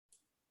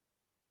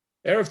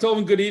Erev Tov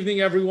and good evening,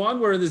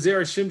 everyone. We're in the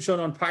Zera Shimshon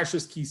on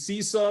Parshas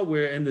Sisa.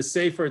 We're in the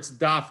Sefer. It's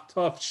Daf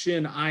Tuf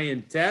Shin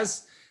Ayin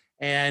Tes.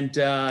 And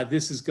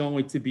this is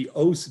going to be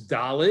Os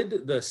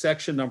Dalid, the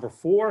section number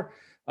 4.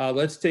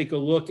 Let's take a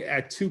look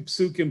at 2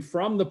 psukim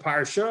from the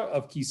Parsha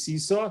of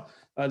Sisa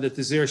that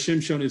the Zera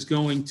Shimshon is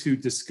going to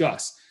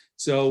discuss.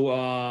 So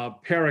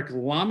Perek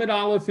Lamed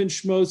Aleph in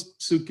Shmos,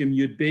 psukim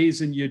Yud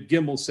Beis and Yud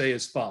Gimel say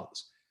as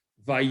follows.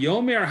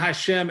 Vayomer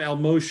Hashem el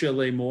Moshe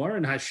lemor,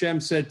 and Hashem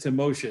said to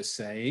Moshe,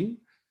 saying,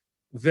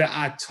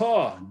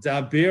 Ve'atah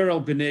daber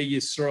el bnei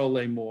Yisrael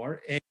lemor,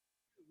 and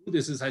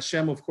this is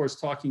Hashem, of course,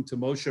 talking to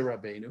Moshe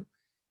Rabbeinu,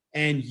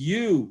 and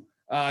you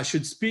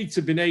should speak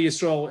to bnei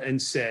Yisrael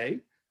and say,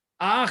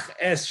 Ach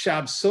es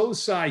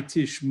shabsosai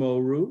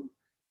tishmoru,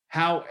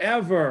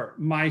 however,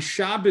 my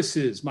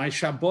Shabboses, my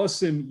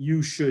Shabbosim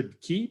you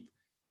should keep,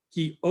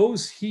 ki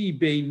os hi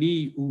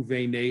beini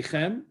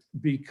uveinechem,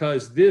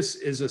 because this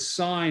is a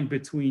sign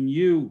between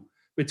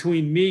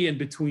me and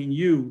between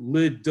you,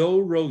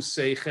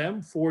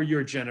 lidorosechem, for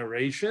your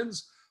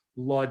generations,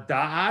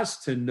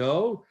 lada'as, to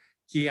know,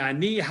 ki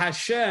ani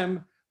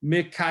Hashem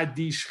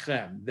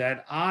mikadishchem,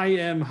 that I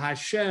am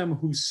Hashem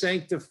who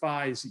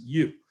sanctifies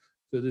you.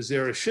 So the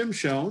Zera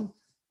Shimshon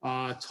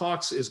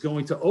is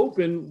going to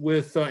open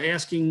with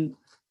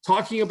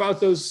talking about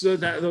those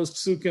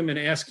psukim and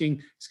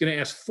asking. He's going to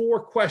ask 4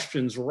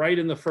 questions right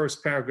in the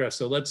first paragraph.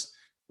 So let's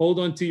hold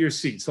on to your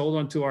seats, hold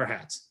on to our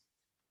hats.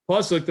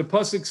 Pasuk, the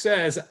pasuk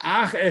says,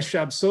 Ach es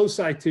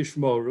shabsosai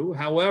tishmoru,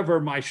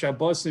 however, my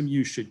shabbosim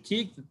you should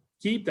keep.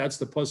 That's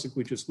the pasuk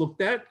we just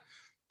looked at.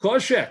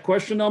 Koshek,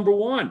 question number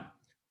 1.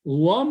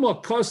 Lama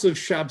kosav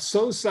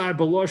shabsosai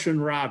b'loshen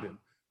rabim.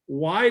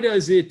 Why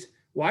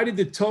did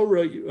the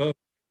Torah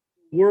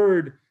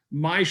word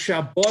my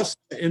Shabbos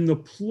in the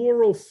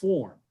plural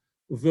form?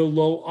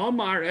 V'lo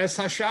amar es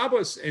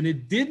haShabbos, and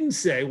it didn't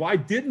say. Why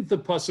didn't the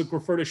pasuk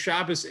refer to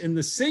Shabbos in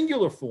the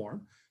singular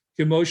form?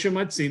 K'moshe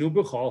matzinu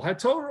b'chol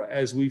haTorah,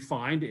 as we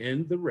find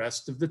in the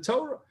rest of the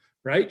Torah,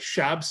 right?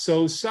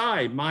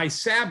 Shabsosai, my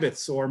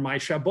Sabbaths or my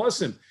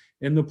Shabbosim,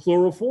 in the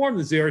plural form.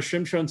 The Zera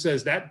Shimshon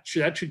says that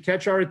should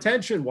catch our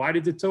attention. Why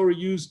did the Torah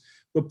use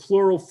the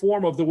plural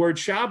form of the word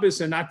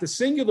Shabbos and not the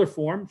singular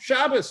form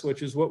Shabbos,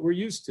 which is what we're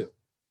used to?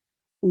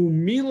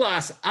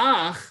 Umilas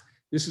ach,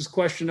 this is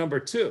question number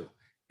 2.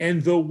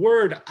 And the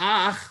word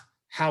ach,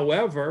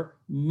 however,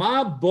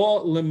 ma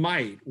bo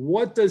lemait,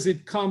 what does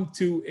it come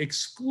to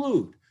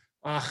exclude?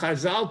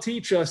 Chazal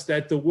teach us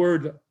that the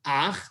word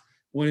ach,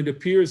 when it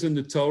appears in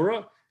the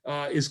Torah,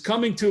 is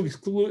coming to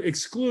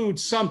exclude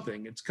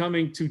something. It's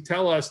coming to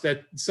tell us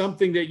that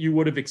something that you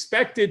would have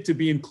expected to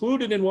be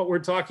included in what we're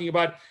talking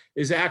about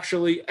is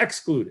actually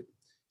excluded.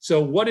 So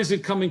what is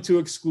it coming to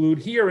exclude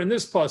here in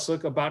this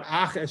pasuk about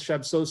Ach es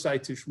Shabsosai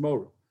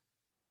Tishmoru?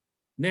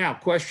 Now,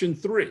 question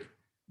 3.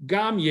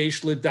 Gam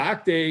yesh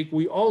ledaktek,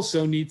 we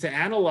also need to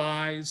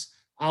analyze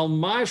al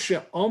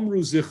masha omru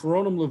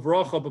zichronim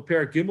levracha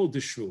b'perek gimel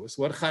d'Shvuos,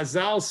 what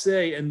Chazal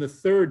say in the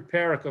 3rd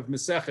parak of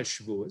Masechah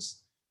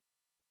Shvuos,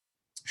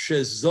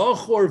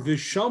 shezochor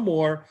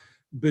v'shamor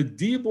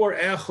b'dibor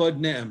echad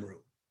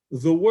ne'emru.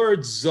 The word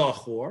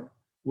zachor,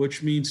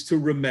 which means to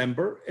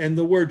remember, and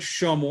the word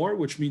shamor,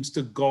 which means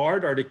to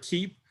guard or to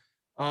keep,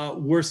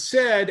 were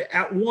said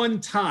at one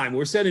time.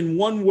 Were said in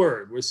one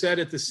word. Were said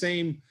at the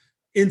same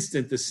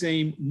instant, the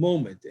same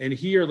moment. And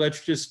here,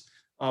 let's just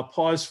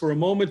pause for a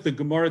moment. The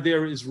Gemara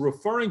there is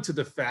referring to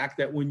the fact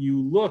that when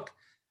you look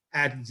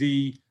at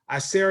the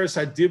Aseres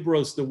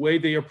HaDibros, the way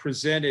they are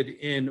presented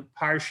in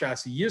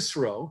Parshas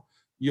Yisro,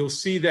 you'll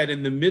see that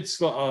in the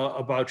mitzvah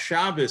about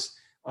Shabbos,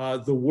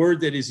 the word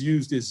that is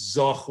used is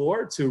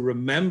zachor, to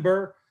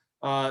remember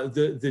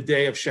the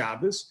day of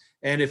Shabbos.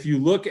 And if you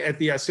look at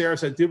the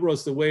Aseres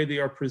HaDibros, the way they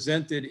are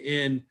presented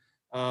in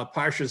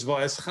Parshas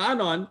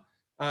Va'eschanan,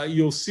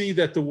 you'll see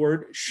that the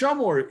word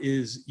shamor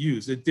is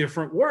used, a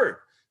different word.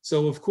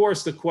 So, of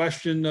course, the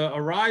question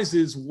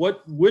arises,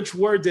 which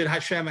word did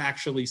Hashem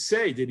actually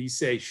say? Did he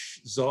say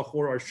zachor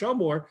or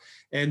shamor?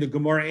 And the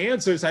Gemara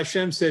answers,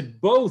 Hashem said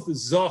both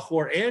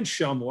zachor and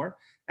shamor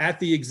at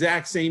the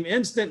exact same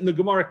instant. And the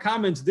Gemara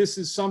comments, this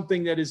is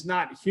something that is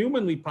not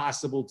humanly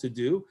possible to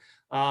do.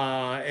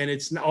 And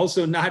it's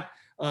also not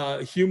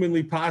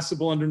humanly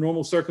possible under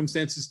normal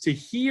circumstances to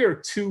hear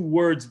 2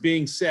 words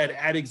being said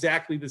at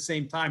exactly the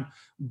same time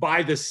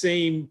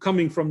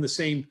coming from the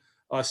same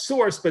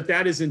source. But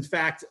that is, in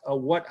fact,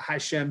 what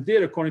Hashem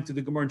did, according to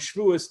the Gemara in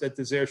Shvuos that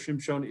the Zera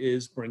Shimshon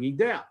is bringing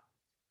down.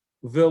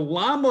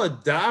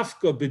 V'lama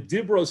dafka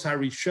b'dibros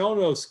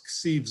harishonos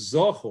ksiv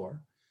zochor.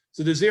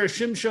 So the Zera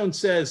Shimshon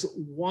says,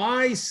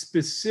 why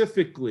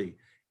specifically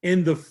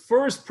in the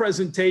first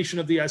presentation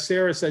of the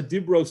Aseres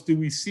HaDibros do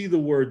we see the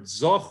word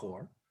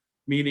zachor,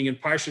 meaning in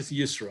Parshas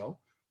Yisro,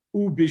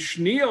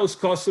 ubishnios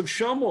kosav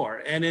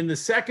shamor, and in the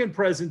second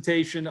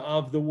presentation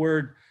of the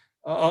word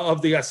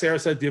of the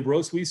Aseres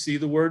HaDibros, we see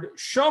the word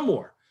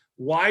shamor.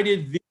 Why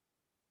did the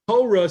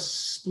Torah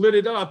split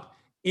it up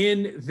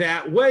in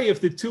that way? If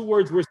the 2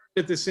 words were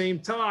at the same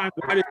time,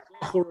 why did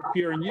zachor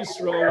appear in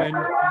Yisro and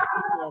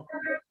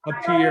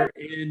appear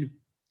in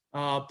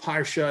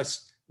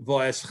Parshas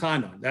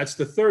va'eschanan. That's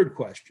the third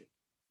question.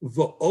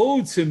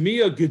 Va'od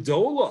Tamia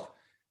Gedola.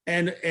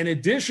 And in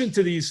addition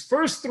to these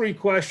first three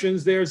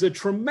questions, there's a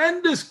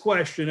tremendous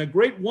question, a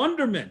great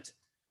wonderment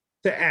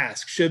to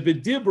ask.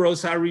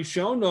 Shebedibros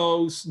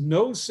harishonos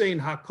nosein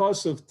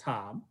hakosov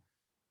tam.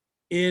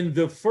 In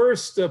the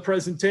first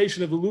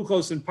presentation of the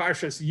Luchos in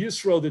Parshas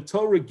Yisro, the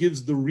Torah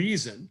gives the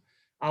reason,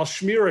 al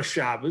shmira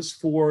Shabbos,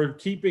 for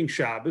keeping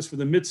Shabbos, for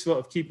the mitzvah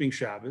of keeping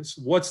Shabbos.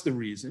 What's the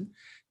reason?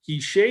 Ki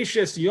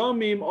sheishes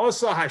yomim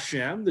osa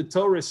Hashem. The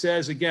Torah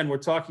says, again, we're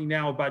talking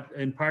now about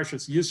in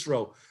Parshas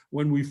Yisro,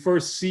 when we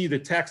first see the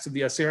text of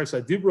the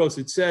Aseret HaDibros,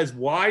 it says,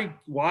 why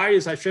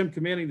is Hashem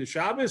commanding the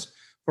Shabbos?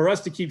 For us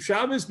to keep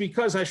Shabbos?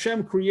 Because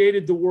Hashem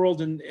created the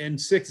world in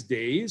 6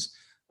 days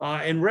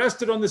and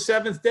rested on the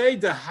seventh day,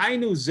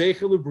 Dahainu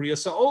Zeichel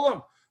B'riyas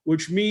Ha'olam,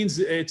 which means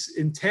it's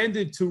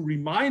intended to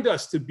remind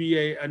us to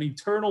be an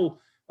eternal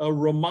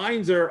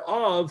reminder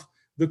of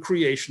the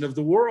creation of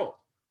the world.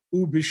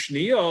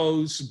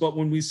 Ubishnios, but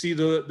when we see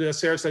the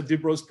Aseret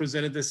HaDibros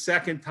presented the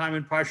second time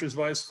in Parshas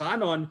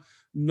Va'eschanan,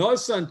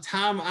 Nosan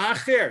Tam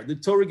Acher, the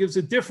Torah gives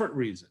a different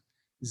reason.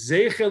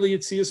 Zeichel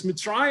Yetzias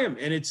Mitzrayim,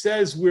 and it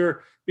says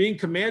we're being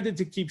commanded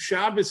to keep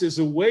Shabbos as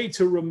a way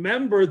to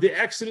remember the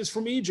exodus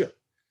from Egypt.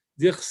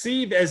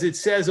 Dichsiv, as it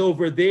says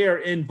over there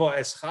in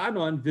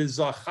Va'eschanan,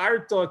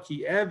 V'zacharta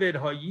ki eved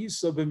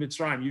ha'yisa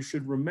b'Mitzrayim. You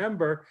should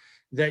remember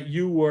that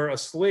you were a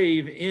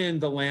slave in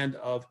the land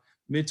of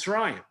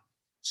Mitzrayim.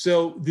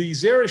 So the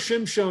Zera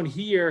Shimshon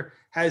here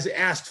has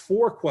asked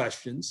 4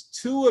 questions.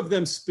 2 of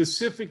them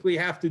specifically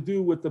have to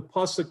do with the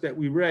pasuk that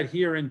we read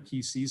here in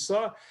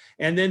Sisa.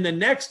 And then the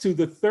next 2,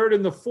 the third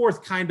and the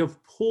fourth, kind of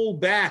pull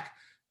back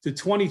to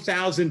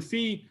 20,000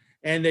 feet.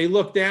 And they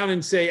look down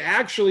and say,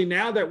 actually,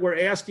 now that we're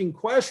asking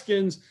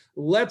questions,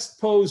 let's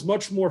pose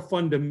much more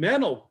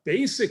fundamental,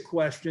 basic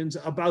questions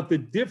about the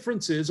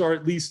differences, or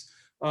at least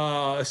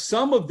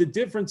some of the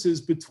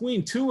differences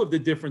between 2 of the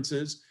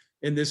differences,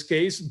 in this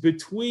case,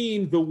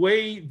 between the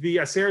way the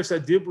Aseret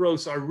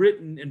HaDibros are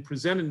written and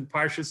presented in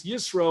Parshas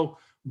Yisro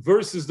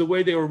versus the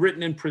way they were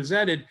written and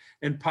presented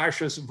in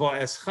Parshas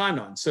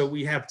Va'eschanan. So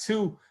we have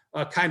 2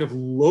 kind of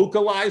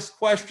localized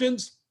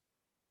questions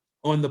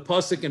on the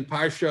pasuk in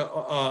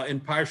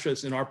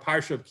Parshas, in our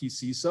Parsha of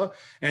Sisa,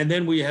 and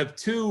then we have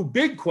 2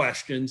 big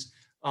questions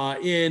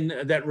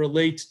that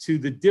relate to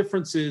the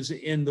differences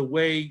in the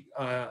way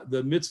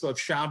the mitzvah of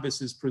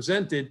Shabbos is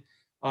presented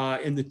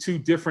in the 2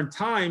 different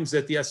times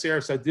that the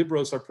Aseret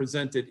HaDibros are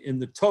presented in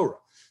the Torah.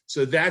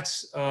 So that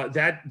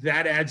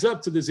adds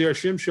up to the Zera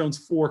Shimshon's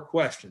 4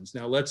 questions.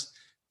 Now let's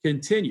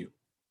continue.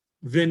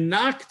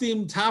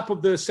 V'nakdim, top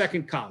of the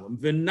second column,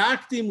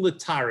 v'nakdim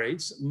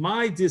l'taretz,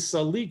 my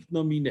disalik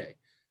nomine.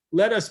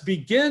 Let us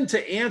begin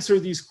to answer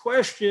these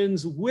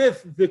questions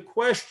with the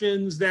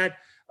questions that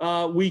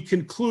we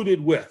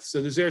concluded with.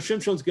 So the Zera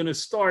Shimshon is going to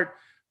start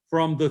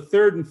from the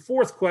 3rd and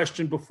 4th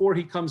question before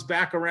he comes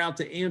back around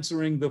to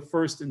answering the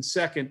 1st and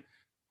 2nd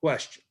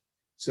question.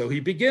 So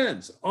he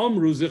begins,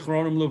 Omru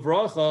zichronim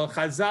levracha,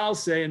 Chazal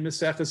say in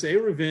Maseches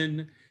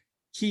Eruvin,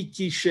 ki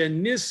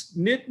kishenis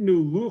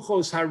nitnu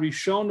luchos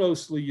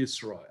harishonos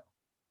liyisrael.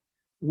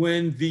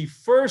 When the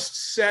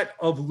first set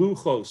of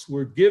luchos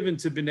were given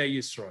to Bnei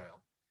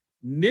Yisrael,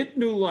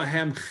 nitnu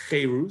lahem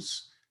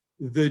cherus,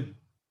 the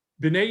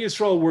Bnei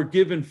Yisrael were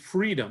given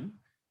freedom,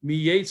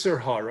 mi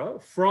yetzer hara,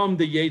 from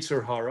the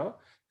yetzer hara,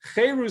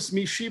 cherus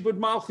mi shibud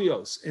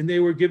malchios, and they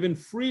were given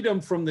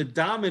freedom from the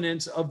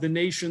dominance of the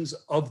nations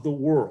of the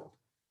world.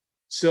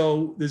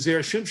 So the Zera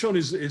Shimshon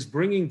is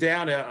bringing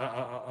down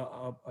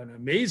an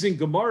amazing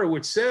Gemara,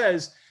 which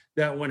says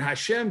that when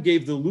Hashem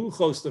gave the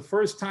Luchos the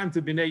first time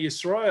to Bnei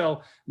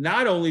Yisrael,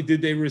 not only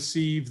did they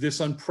receive this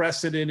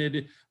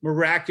unprecedented,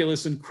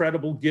 miraculous,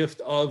 incredible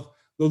gift of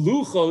the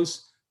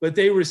Luchos, but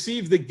they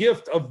received the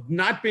gift of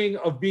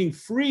being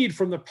freed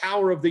from the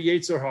power of the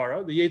Yetzer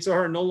Hara. The Yetzer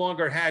Hara no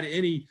longer had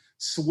any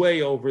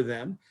sway over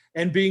them,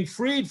 and being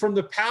freed from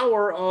the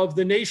power of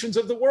the nations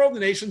of the world. The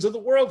nations of the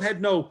world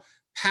had no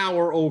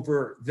power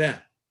over them.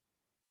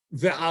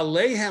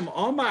 Ve'aleihem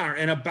Omar,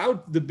 and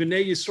about the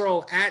Bnei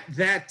Yisrael at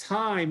that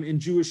time in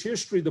Jewish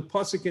history, the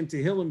pasuk in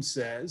Tehillim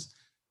says,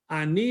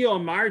 Ani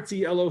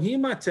Omarti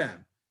Elohim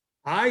atem.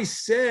 I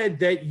said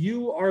that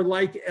you are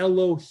like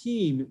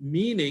Elohim,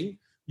 meaning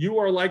you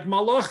are like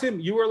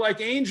malachim, you are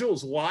like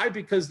angels. Why?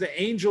 Because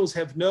the angels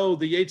the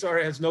Yetzer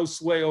Hara has no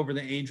sway over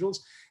the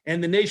angels,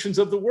 and the nations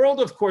of the world,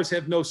 of course,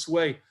 have no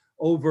sway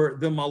over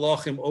the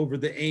malachim, over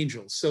the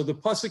angels. So the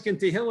pasuk in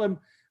Tehillim,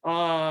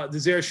 the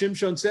Zera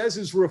Shimshon says,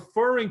 is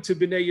referring to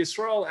Bnei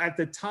Yisrael at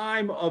the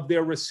time of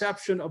their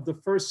reception of the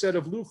first set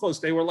of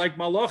luchos. They were like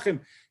malachim,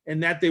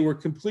 and that they were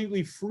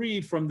completely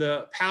freed from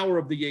the power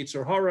of the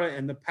Yetzer Hara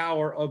and the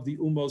power of the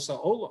umos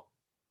ha'olam.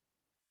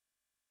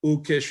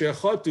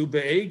 Ukeshechotu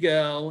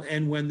be'egel,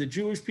 and when the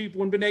Jewish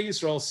people in Bnei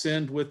Yisrael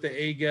sinned with the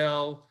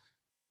egel,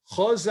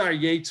 chozar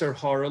Yetzer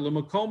Hara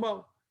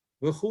l'makomo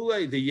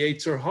v'chulei, the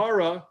Yetzer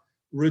Hara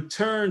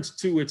returned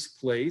to its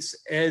place,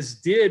 as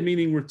did,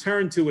 meaning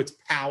returned to its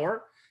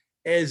power,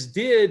 as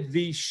did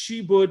the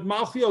shibud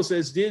malchios,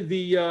 as did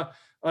the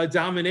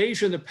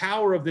domination, the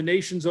power of the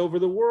nations over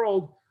the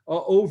world,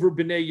 over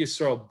Bnei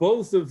Yisrael.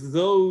 Both of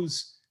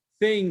those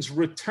things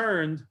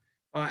returned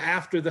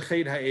after the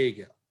Chet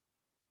HaEgel.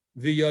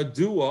 The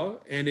Yadua,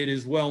 and it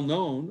is well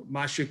known,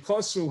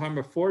 Mashikosu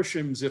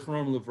HaMeforshim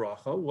Zichron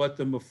Levracha, what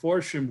the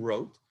Meforshim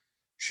wrote,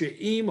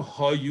 She'im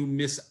hayu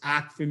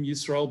misakvim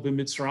Yisrael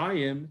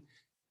b'Mitzrayim,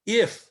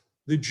 if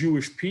the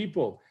Jewish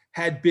people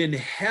had been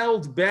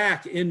held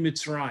back in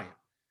Mitzrayim,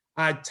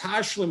 ad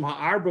tashlim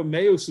ha'arba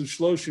meos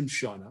u'shloshim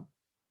shana,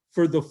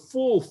 for the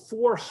full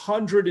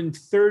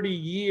 430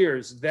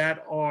 years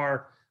that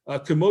are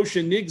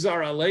Kemoshe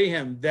Nigzar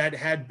Alehem, that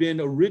had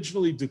been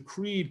originally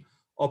decreed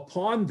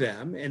upon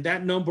them, and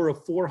that number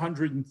of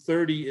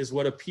 430 is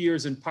what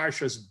appears in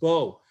Parshas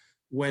Bo.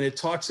 When it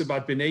talks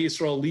about Bnei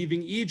Yisrael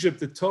leaving Egypt,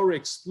 the Torah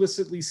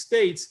explicitly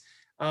states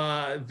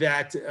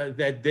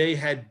that they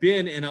had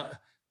been in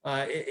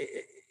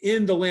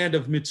the land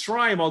of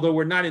Mitzrayim, although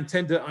we're not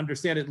intended to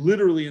understand it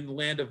literally in the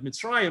land of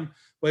Mitzrayim,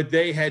 but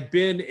they had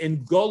been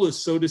in Golus,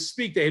 so to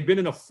speak. They had been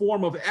in a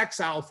form of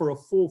exile for a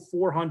full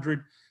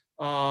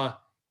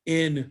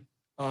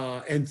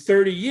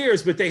 430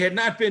 years, but they had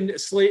not been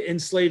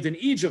enslaved in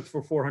Egypt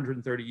for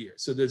 430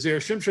 years. So the Zera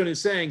Shimshon is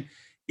saying,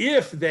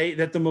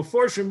 that the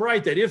Meforshim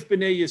write that if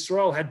Bnei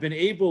Yisrael had been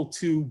able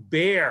to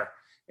bear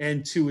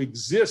and to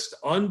exist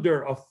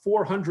under a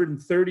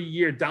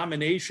 430-year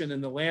domination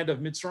in the land of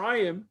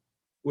Mitzrayim,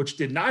 which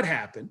did not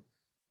happen,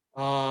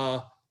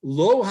 lo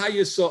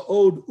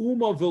hayisa'od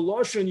uma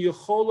v'loshen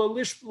yechola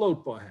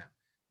lishplot bahem,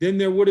 then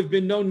there would have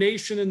been no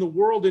nation in the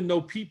world and no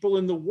people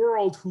in the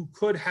world who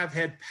could have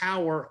had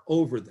power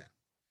over them.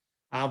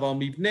 Aval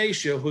mipnei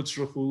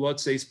shehutzrachu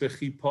lotzeis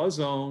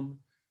b'chipazon.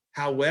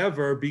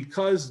 However,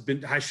 because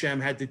Hashem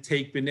had to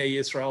take Bnei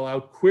Yisrael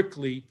out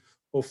quickly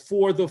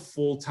before the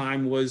full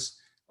time was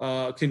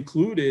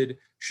concluded,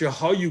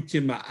 shehayu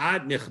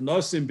kima'at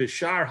nichnosim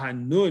b'shar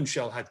hanun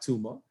shel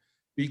hatuma,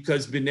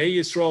 because Bnei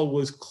Yisrael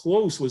was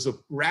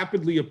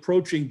rapidly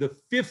approaching the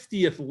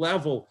 50th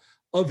level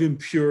of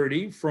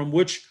impurity, from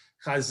which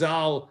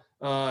Chazal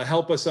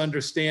help us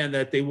understand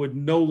that they would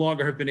no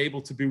longer have been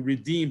able to be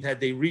redeemed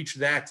had they reached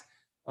that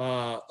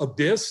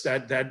abyss,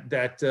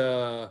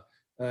 that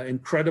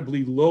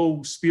incredibly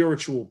low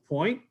spiritual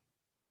point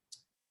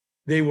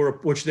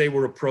which they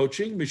were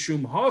approaching.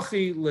 Mishum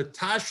hachi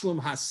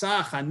letashlum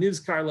hasach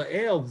hanizkar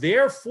la'el.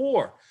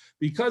 Therefore,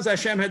 because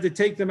Hashem had to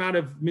take them out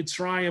of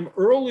Mitzrayim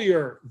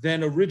earlier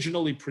than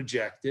originally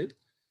projected,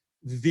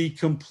 the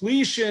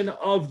completion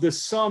of the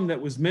sum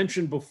that was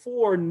mentioned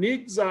before,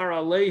 Nigzar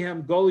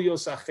Alehem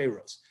Golios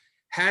Acheros,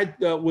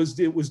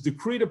 it was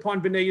decreed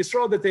upon Bnei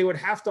Yisrael that they would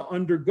have to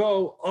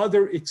undergo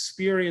other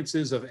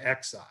experiences of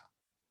exile.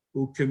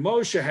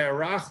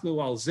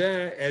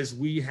 As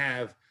we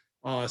have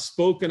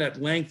spoken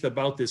at length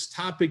about this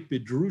topic,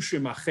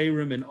 Bidrushim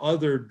Acherim and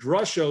other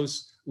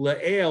drushos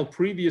La'el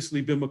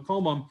previously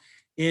b'makomam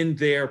in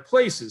their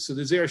places. So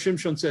the Zera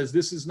Shimshon says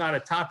this is not a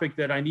topic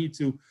that I need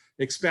to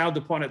expound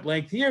upon at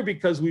length here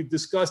because we've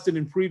discussed it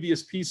in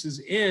previous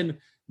pieces in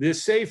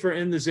this Sefer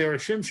in the Zera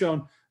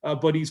Shimshon,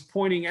 but he's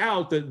pointing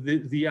out that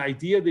the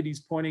idea that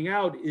he's pointing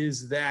out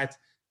is that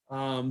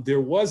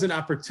there was an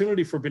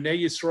opportunity for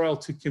Bnei Yisrael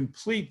to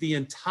complete the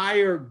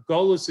entire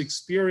Golus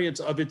experience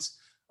of its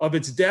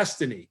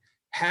destiny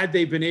had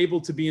they been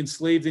able to be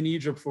enslaved in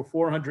Egypt for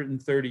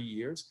 430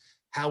 years.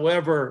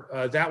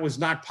 However, that was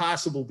not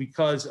possible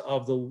because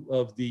of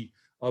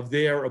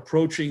their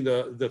approaching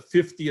the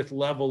 50th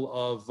level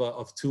of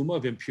tumah,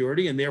 of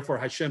impurity, and therefore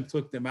Hashem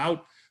took them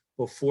out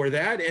before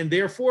that, and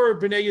therefore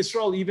Bnei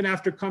Yisrael, even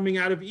after coming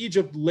out of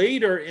Egypt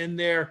later in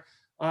their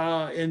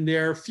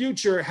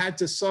future, had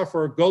to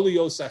suffer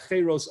golios,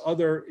 acheros,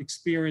 other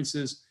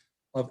experiences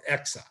of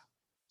exile.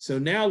 So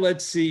now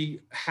let's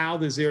see how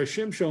the Zera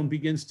Shimshon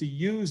begins to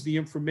use the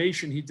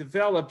information he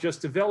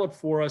developed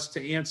for us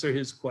to answer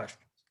his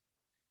questions.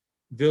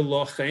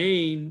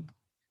 V'lochein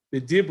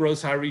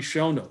b'dibros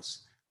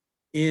harishonos,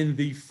 in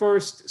the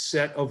first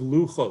set of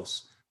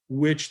luchos,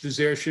 which the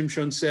Zera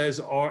Shimshon says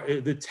are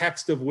the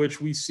text of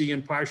which we see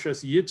in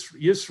Parshas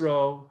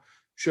Yisro,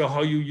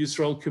 Shahayu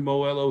Yisrael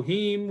Kimo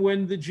Elohim,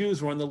 when the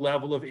Jews were on the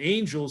level of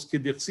angels,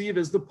 K'dichsiv,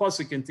 as the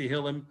pasuk in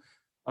Tehillim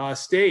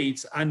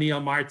states, Ani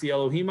Amarti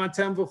Elohim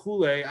Atem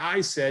v'chulei,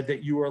 I said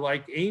that you are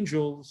like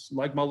angels,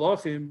 like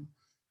malachim,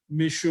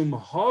 Mishum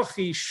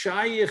Hachi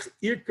Shayich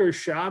Iker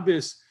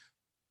Shabbos.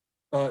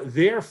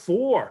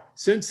 Therefore,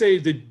 since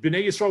the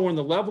Bnei Yisrael were on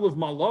the level of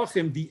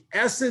malachim, the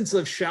essence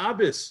of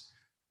Shabbos,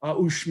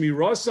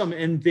 ushmirosam,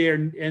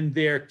 and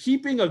their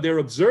keeping of their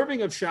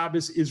observing of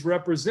Shabbos is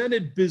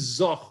represented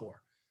bizachor,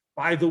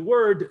 by the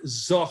word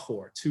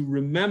zachor, to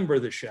remember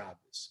the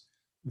Shabbos.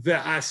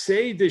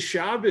 Ve'aseh de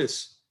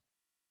Shabbos,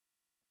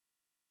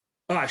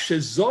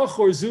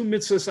 shezachor zu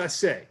mitzvahs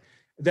aseh,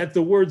 that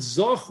the word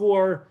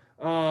zachor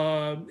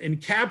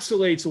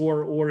encapsulates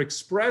or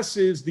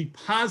expresses the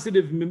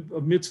positive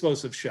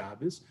mitzvos of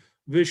Shabbos.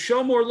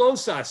 V'shomor lo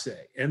saseh,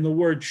 and the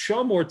word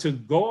shomor, to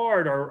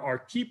guard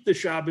or keep the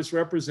Shabbos,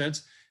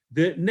 represents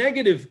the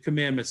negative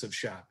commandments of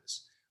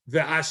Shabbos. The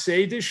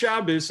asay de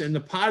Shabbos, and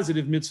the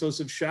positive mitzvos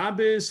of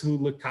Shabbos, hu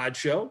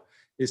lekadsho,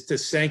 is to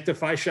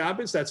sanctify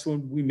Shabbos. That's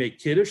when we make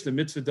kiddush, the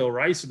mitzvah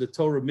d'oraisa, the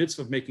Torah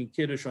mitzvah of making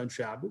kiddush on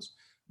Shabbos.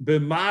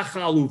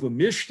 B'machal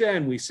uv'mishta,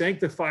 and we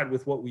sanctify it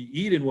with what we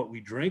eat and what we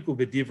drink,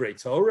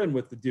 uv'divrei Torah, and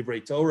with the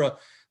divrei Torah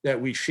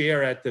that we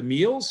share at the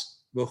meals,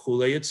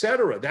 v'chulei,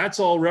 etc. That's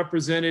all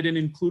represented and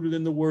included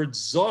in the word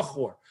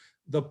zachor,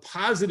 the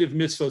positive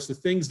mitzvos, the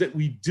things that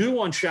we do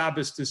on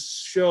Shabbos to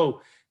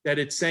show that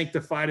it's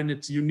sanctified and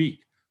it's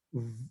unique.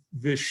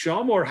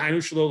 V'shamor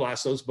hainu shelo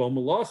lasos bo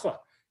malacha.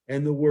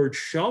 And the word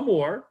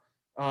shamor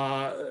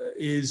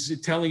is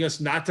telling us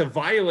not to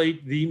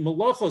violate the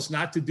malachos,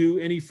 not to do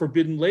any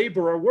forbidden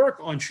labor or work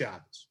on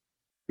Shabbos.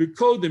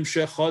 V'kodim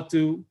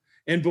shechatu,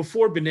 and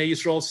before Bnei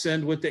Yisrael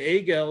sinned with the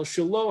egel,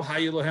 shelo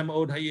hayelahem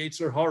od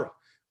hayetzer hara,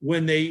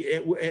 when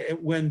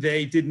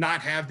they did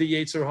not have the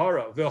yetzer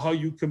hara,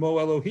 v'hayu kamo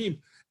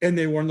Elohim, and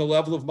they were on the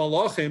level of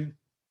malachim,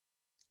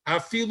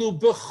 afilu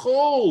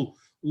b'chol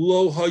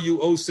lo hayu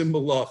osim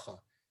malacha.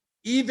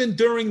 Even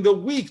during the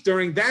week,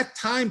 during that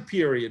time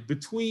period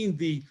between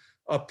the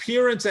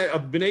appearance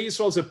of Bnei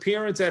Yisrael's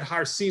appearance at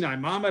Har Sinai,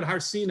 Ma'amad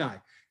Har Sinai,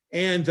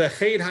 and the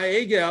Chet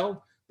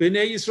HaEgel,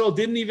 Bnei Yisrael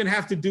didn't even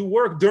have to do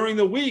work during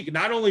the week.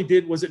 Not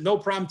only was it no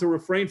problem to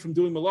refrain from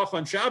doing malacha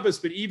on Shabbos,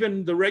 but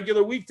even the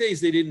regular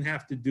weekdays, they didn't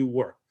have to do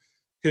work.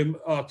 As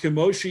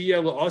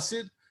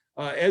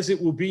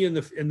it will be in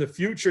the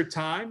future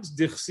times,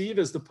 Dichsiv,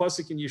 as the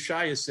pasuk in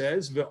Yeshaya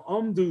says,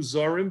 Ve'omdu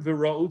zarim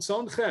v'ra'u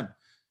tzonchem.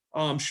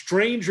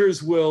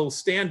 Strangers will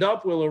stand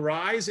up, will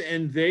arise,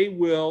 and they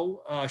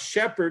will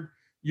shepherd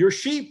your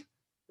sheep,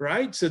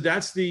 right? So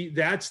that's the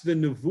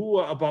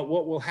nevuah about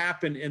what will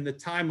happen in the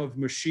time of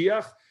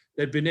Mashiach,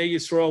 that Bnei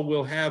Yisrael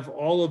will have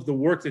all of the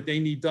work that they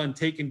need done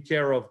taken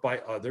care of by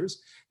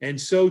others. And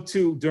so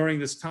too, during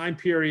this time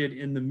period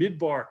in the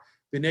Midbar,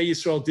 Bnei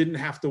Yisrael didn't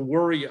have to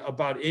worry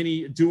about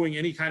doing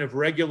any kind of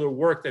regular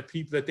work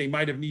that they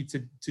might have need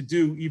to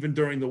do even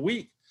during the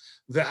week.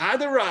 The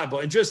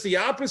Adarabah, and just the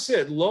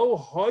opposite, lo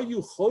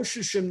hayu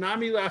choshishim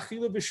nami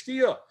la'achila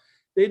v'shtiya.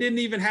 They didn't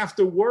even have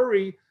to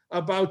worry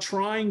about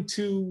trying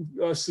to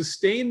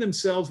sustain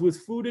themselves with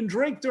food and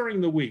drink during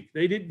the week.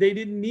 They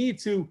didn't need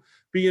to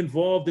be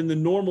involved in the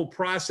normal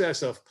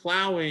process of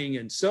plowing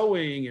and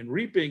sowing and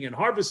reaping and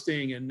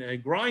harvesting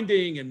and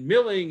grinding and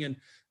milling and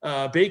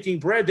baking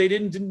bread. They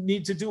didn't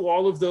need to do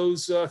all of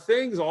those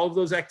things, all of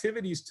those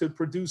activities to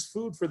produce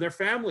food for their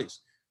families,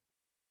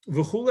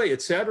 v'chulei,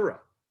 etc.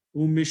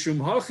 And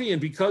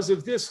because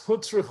of this,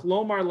 hutzrich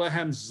lomar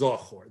lahem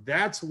zochor.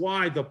 That's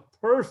why the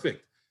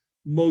perfect,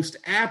 most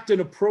apt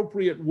and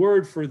appropriate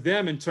word for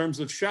them in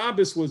terms of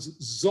Shabbos was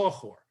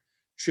zochor.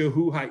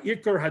 Shehu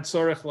ha'ikar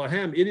hatzarech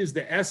lahem. It is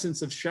the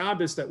essence of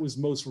Shabbos that was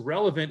most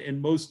relevant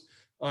and most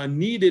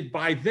needed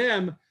by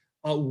them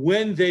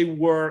when they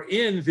were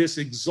in this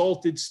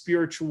exalted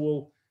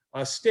spiritual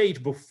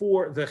state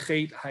before the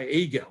Chet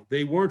HaEgel.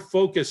 They weren't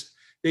focused.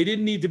 They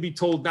didn't need to be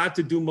told not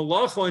to do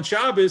malacha on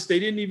Shabbos. They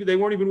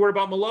weren't even worried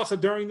about malacha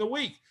during the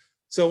week.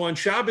 So on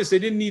Shabbos, they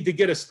didn't need to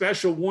get a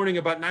special warning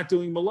about not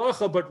doing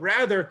malacha, but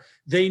rather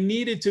they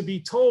needed to be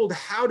told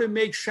how to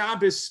make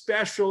Shabbos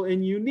special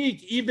and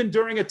unique, even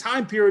during a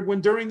time period when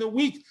during the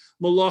week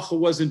malacha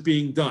wasn't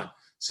being done.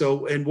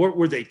 So, and what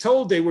were they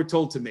told? They were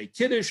told to make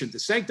kiddush and to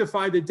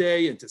sanctify the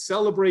day and to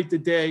celebrate the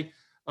day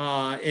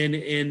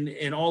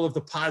in all of the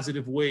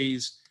positive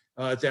ways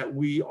that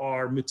we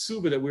are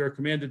mitzvah, that we are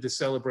commanded to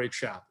celebrate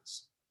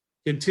Shabbos.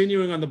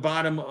 Continuing on the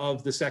bottom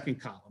of the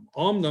second column.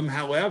 Omnam,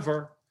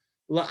 however,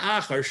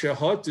 la'achar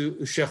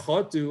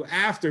shechotu,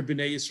 after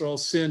Bnei Yisrael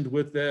sinned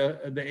with the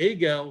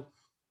egel,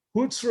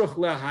 hutzrach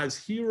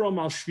lahazhiram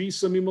al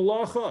shvisa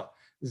mimalacha.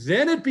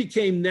 Then it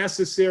became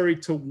necessary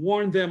to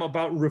warn them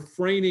about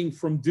refraining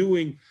from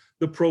doing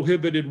the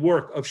prohibited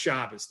work of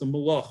Shabbos, the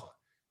malacha.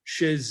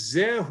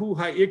 Shezehu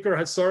ha'ikar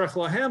hatzarach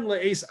lahem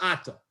le'es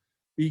ata.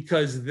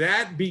 Because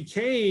that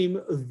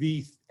became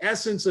the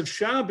essence of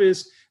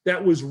Shabbos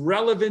that was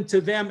relevant to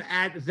them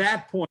at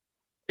that point.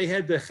 They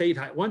had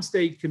once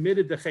they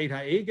committed the Chet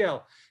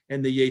HaEgel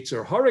and the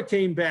Yetzer Hara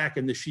came back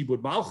and the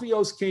Shibud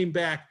Malchios came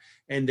back,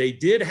 and they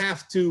did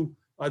have to,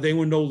 they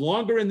were no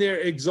longer in their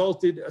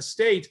exalted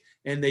state,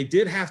 and they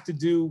did have to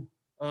do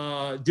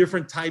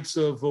different types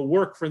of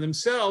work for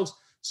themselves.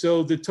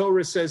 So the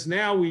Torah says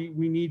now we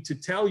need to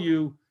tell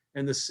you,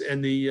 and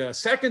the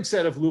second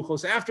set of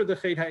luchos after the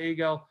Chet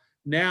HaEgel,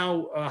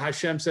 now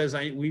Hashem says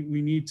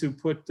we need to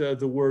put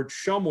the word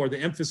shamor. The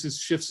emphasis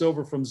shifts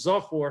over from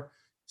zachor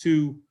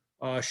to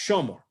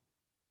shamor.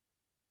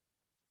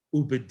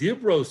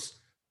 Ubedibros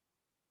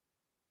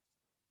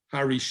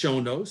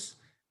harishonos,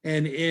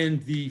 and in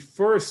the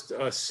first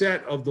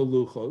set of the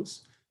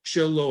luchos,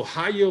 shelo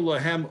hayo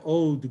lahem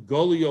od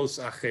golios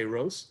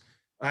acheros.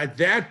 At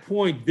that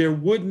point, there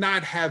would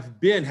not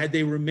have been, had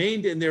they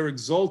remained in their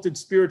exalted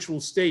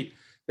spiritual state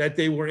that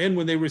they were in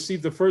when they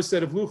received the first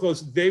set of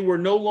luchos, they were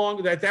no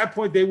longer, at that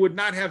point, they would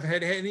not have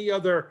had any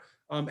other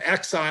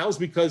exiles,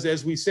 because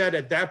as we said,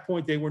 at that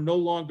point, they were no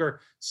longer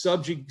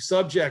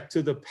subject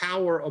to the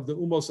power of the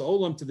Umos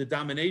HaOlam, to the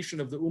domination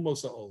of the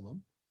Umos HaOlam.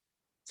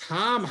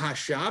 Tam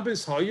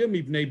HaShabbos Haya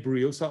Mibnei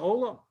Brios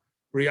HaOlam,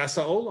 Brias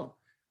HaOlam.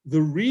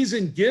 The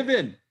reason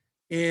given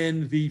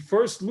in the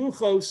first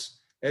Luchos,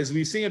 as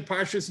we see in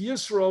Parshas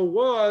Yisro,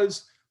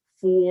 was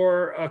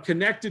for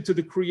connected to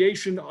the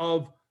creation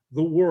of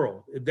the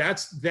world.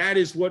 That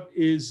is what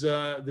is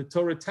the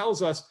Torah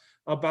tells us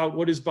about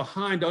what is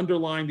behind,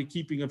 underlying the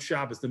keeping of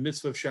Shabbos, the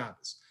mitzvah of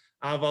Shabbos.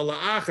 But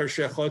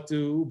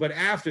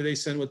after they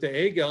sent with the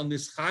Egel,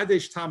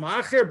 Nischadesh Tam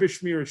Acher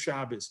B'Shmir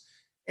Shabbos,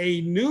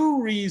 a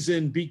new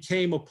reason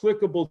became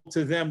applicable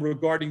to them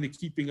regarding the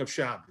keeping of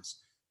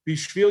Shabbos.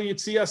 Bishvil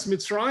Yitzias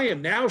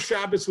Mitzrayim. Now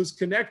Shabbos was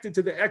connected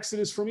to the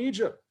Exodus from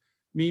Egypt.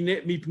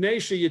 Mipnei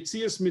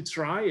Yitzias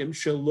Mitzrayim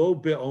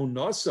Shelo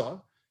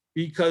Be'onasa,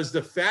 because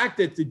the fact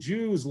that the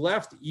Jews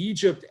left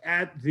Egypt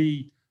at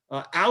the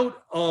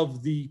out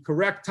of the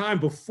correct time,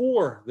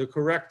 before the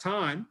correct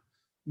time,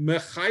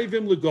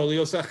 Mechayvim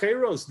Legolios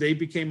Acheros, they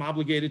became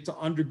obligated to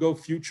undergo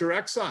future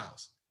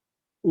exiles.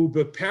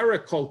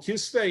 Ubeperek Kol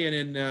Kisvei, and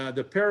in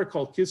the Perek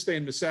Kol Kisvei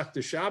in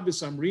Masechta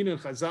Shabbos, Amrin and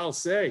Chazal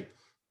say,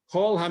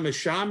 Kol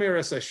HaMeshamer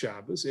Es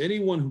HaShabbos,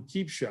 anyone who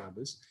keeps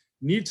Shabbos,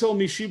 Nitol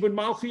Mishibud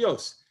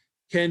Malchios,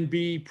 can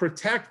be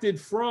protected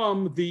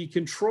from the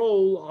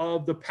control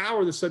of the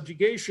power, the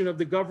subjugation of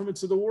the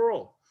governments of the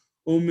world.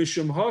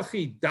 Umishum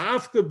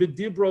dafka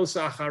bedibros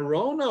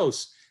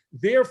acharonos.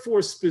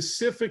 Therefore,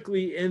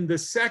 specifically in the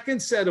second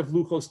set of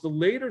luchos, the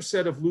later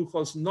set of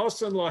luchos,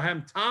 nosan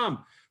lahem tam,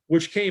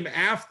 which came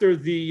after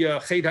the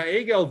Chet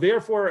HaEgel,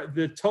 therefore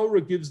the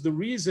Torah gives the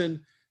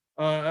reason,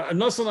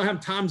 nosan lahem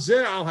tam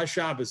zeh al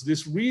haShabbos.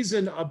 This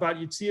reason about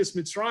Yitzias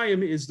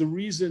Mitzrayim is the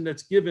reason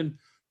that's given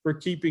for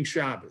keeping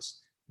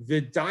Shabbos.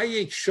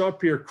 V'dayek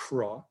shapir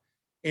kra,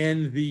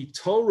 and the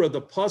Torah,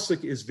 the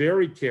pasuk is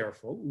very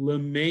careful,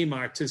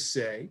 lemeimar, to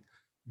say,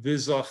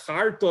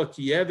 v'zacharta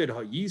ki eved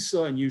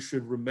hayisa, and you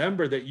should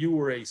remember that you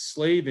were a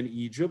slave in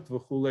Egypt,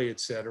 v'chulei,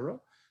 etc.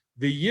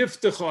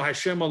 V'yiftecha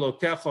Hashem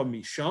alokecha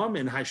misham,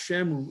 and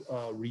Hashem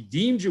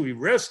redeemed you, He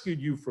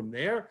rescued you from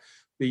there.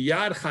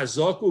 V'yad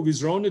chazaku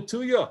v'zron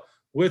netuya,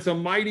 with a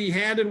mighty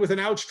hand and with an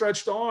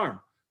outstretched arm.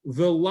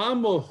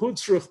 V'lama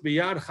hutzruch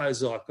b'yad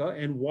chazaka,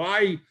 and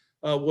why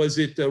was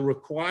it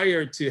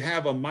required to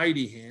have a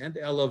mighty hand?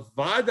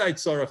 Elavadai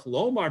tzarech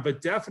lomar, but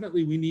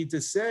definitely we need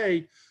to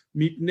say,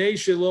 mipnei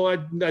shelo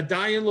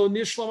adayin lo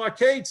nishlam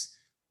haketz,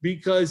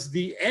 because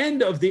the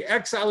end of the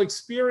exile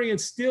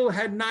experience still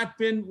had not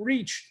been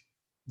reached.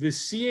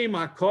 V'siyem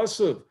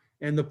hakosov,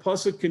 and the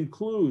pasuk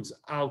concludes,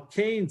 al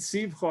kein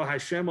tzivcha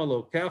Hashem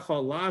alokecha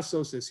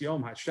lasos es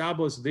yom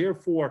hashabbos.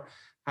 Therefore,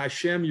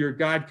 Hashem, your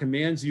God,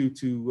 commands you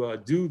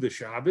to do the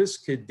Shabbos,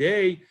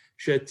 kedei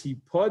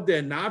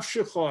shetipode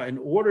nafshecha, in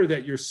order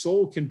that your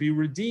soul can be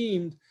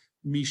redeemed,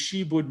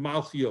 mishibud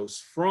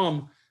malchios,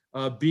 from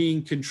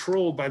being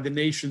controlled by the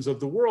nations of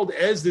the world,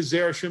 as the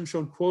Zera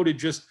Shimshon quoted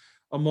just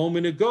a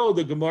moment ago,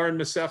 the Gemara in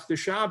Masechta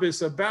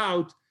Shabbos,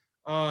 about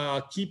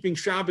keeping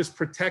Shabbos,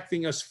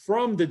 protecting us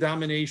from the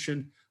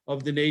domination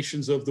of the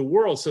nations of the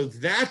world. So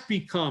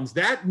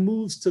that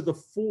moves to the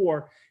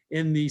fore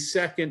in the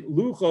second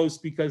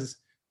Luchos, because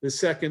the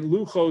second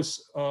Luchos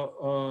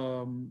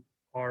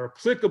are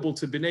applicable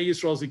to Bnei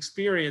Yisrael's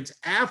experience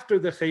after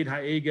the Chet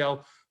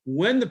HaEgel,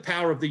 when the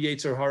power of the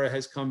Yetzer Hara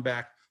has come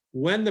back,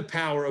 when the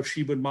power of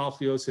Shibud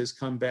Malchios has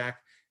come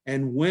back,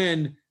 and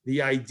when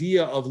the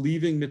idea of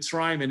leaving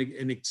Mitzrayim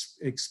and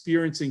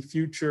experiencing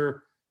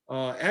future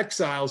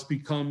exiles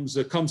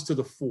comes to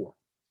the fore.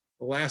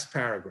 The last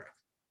paragraph.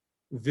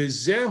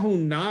 V'zehu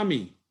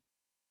nami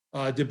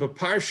de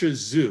b'parsha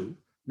zu.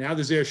 Now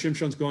the Zera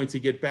Shimshon is going to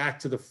get back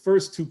to the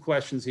first two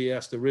questions he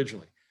asked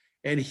originally.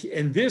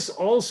 And this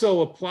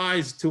also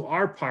applies to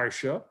our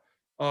Parsha,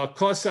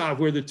 Kosav,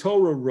 where the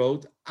Torah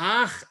wrote,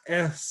 Ach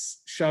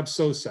es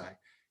Shabsosai.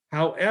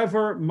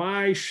 However,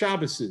 my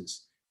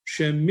Shabboses,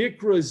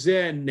 Shemikra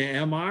zeh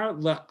ne'emar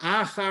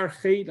la'achar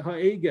Chet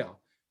HaEgel.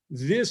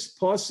 This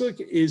pasuk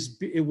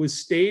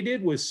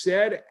was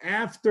said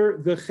after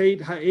the Chet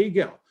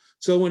HaEgel.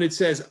 So when it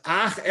says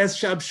Ach es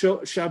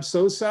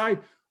Shabsosai,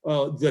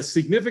 the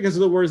significance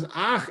of the words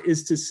Ach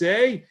is to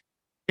say,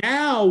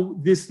 now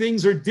these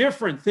things are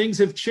different. Things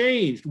have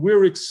changed.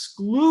 We're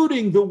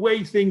excluding the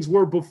way things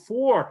were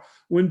before,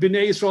 when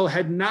Bnei Yisrael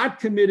had not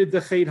committed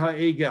the Chet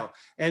HaEgel,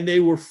 and they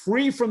were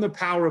free from the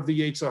power of the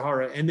Yetzer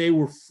Hara, and they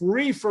were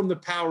free from the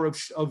power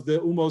of the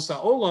Umos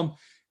HaOlam.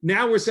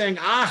 Now we're saying,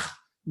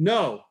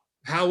 no.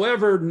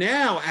 However,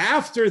 now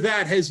after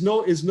that is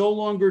no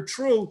longer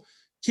true.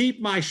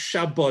 Keep my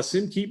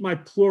Shabbosim, keep my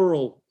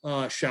plural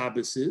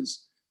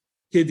Shabboses.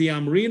 Kidi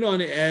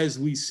Amrinon, as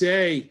we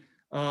say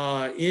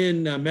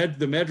in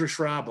the Medrash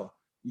Rabbah,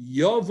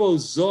 Yovo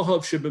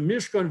Zohav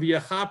Shebamishkan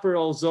v'yachaper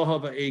al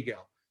Zohav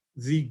ha'egel.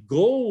 The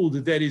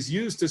gold that is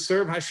used to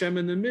serve Hashem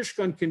in the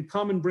Mishkan can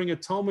come and bring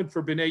atonement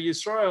for Bnei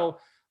Yisrael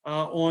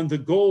on the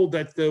gold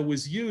that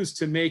was used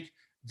to make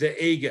the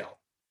Egel.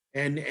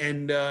 And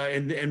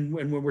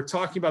when we're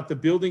talking about the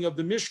building of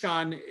the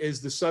Mishkan, is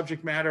the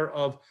subject matter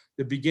of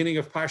the beginning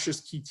of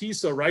Parshas Ki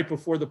Tisa, right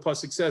before the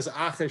pasuk says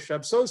Ache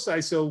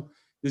Shabsosai. So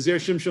the Zera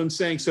Shimshon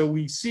saying, so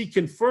we see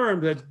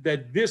confirmed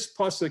that this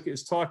pasuk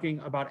is talking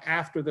about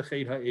after the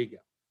Chet HaEgel.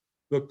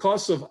 The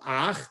cause of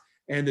Ach,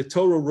 and the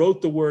Torah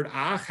wrote the word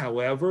Ach,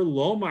 however,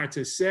 Lomar,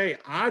 to say,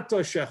 Ata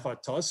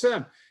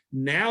shechatosem,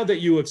 now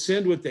that you have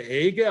sinned with the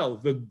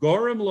Egel, the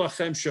Gorem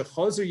lachem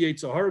shechazer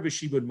yetzahar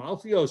v'shibud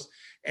malchios,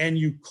 and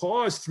you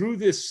cause, through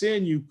this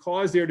sin, you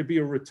cause there to be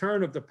a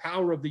return of the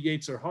power of the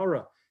Yetzer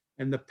Hara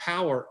and the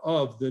power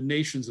of the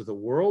nations of the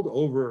world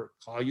over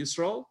Klal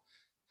Yisrael.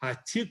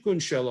 Hatikun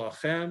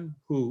shelachem,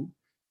 who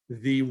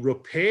the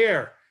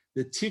repair,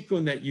 the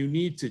tikkun that you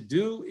need to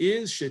do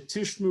is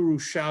shetishmeru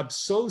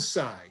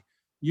shabsosai.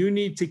 You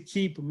need to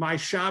keep my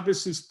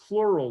Shabbos is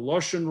plural,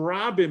 lashon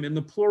rabim in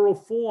the plural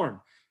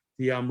form.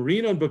 The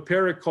amrinon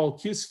beperik kol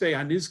kisvei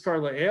hanizkar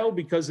la'el,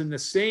 because in the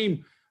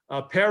same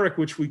parak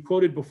which we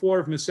quoted before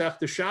of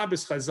Masechta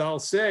Shabbos,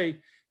 Chazal say,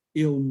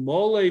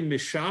 ilmole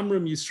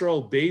mishamrim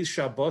Yisrael beis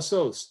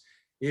Shabbosos.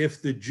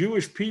 If the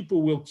Jewish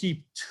people will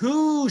keep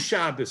 2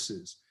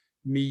 Shabboses,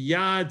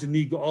 miyad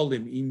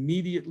nigolim,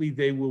 immediately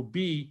they will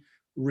be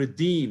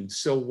redeemed.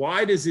 So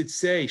why does it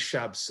say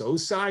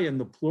Shabsosai in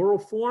the plural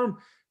form?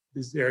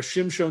 There,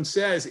 Shimshon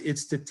says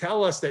it's to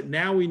tell us that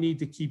now we need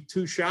to keep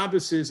 2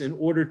 Shabboses in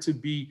order to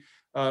be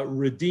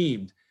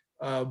redeemed.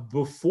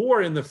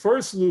 Before, in the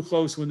first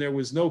Luchos, when there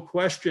was no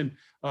question,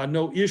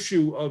 no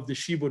issue of the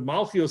Shibud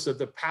Malchios, of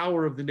the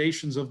power of the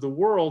nations of the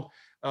world,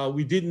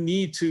 we didn't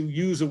need to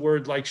use a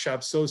word like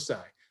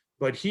Shabsosai.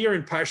 But here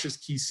in Parshas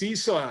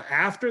Sisa,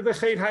 after the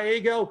Chet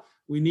HaEgel,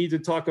 we need to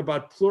talk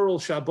about plural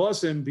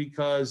Shabbosim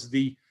because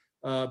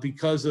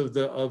of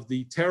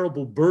the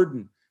terrible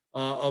burden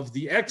of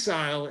the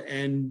exile,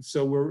 and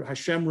so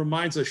Hashem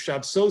reminds us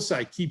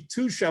Shabsosai, keep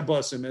 2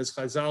 Shabbosim, as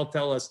Chazal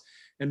tell us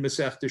in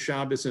Masechta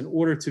Shabbos, in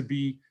order to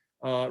be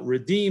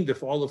redeemed.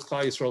 If all of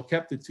Klal Yisrael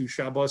kept the 2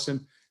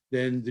 Shabbosim,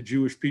 then the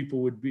Jewish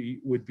people would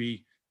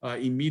be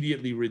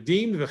immediately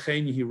redeemed.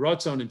 V'chein yehi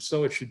ratzon, and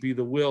so it should be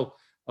the will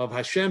of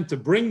Hashem to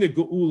bring the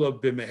Geula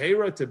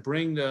b'mehera, to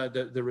bring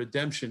the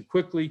redemption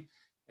quickly.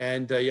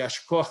 And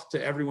yashkoch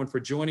to everyone for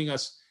joining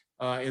us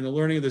in the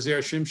learning of the Zera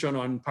Shimshon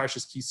on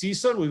Parshas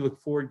Sisa. We look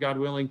forward, God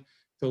willing,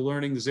 to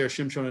learning the Zera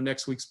Shimshon on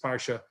next week's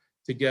Parsha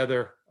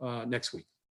together next week.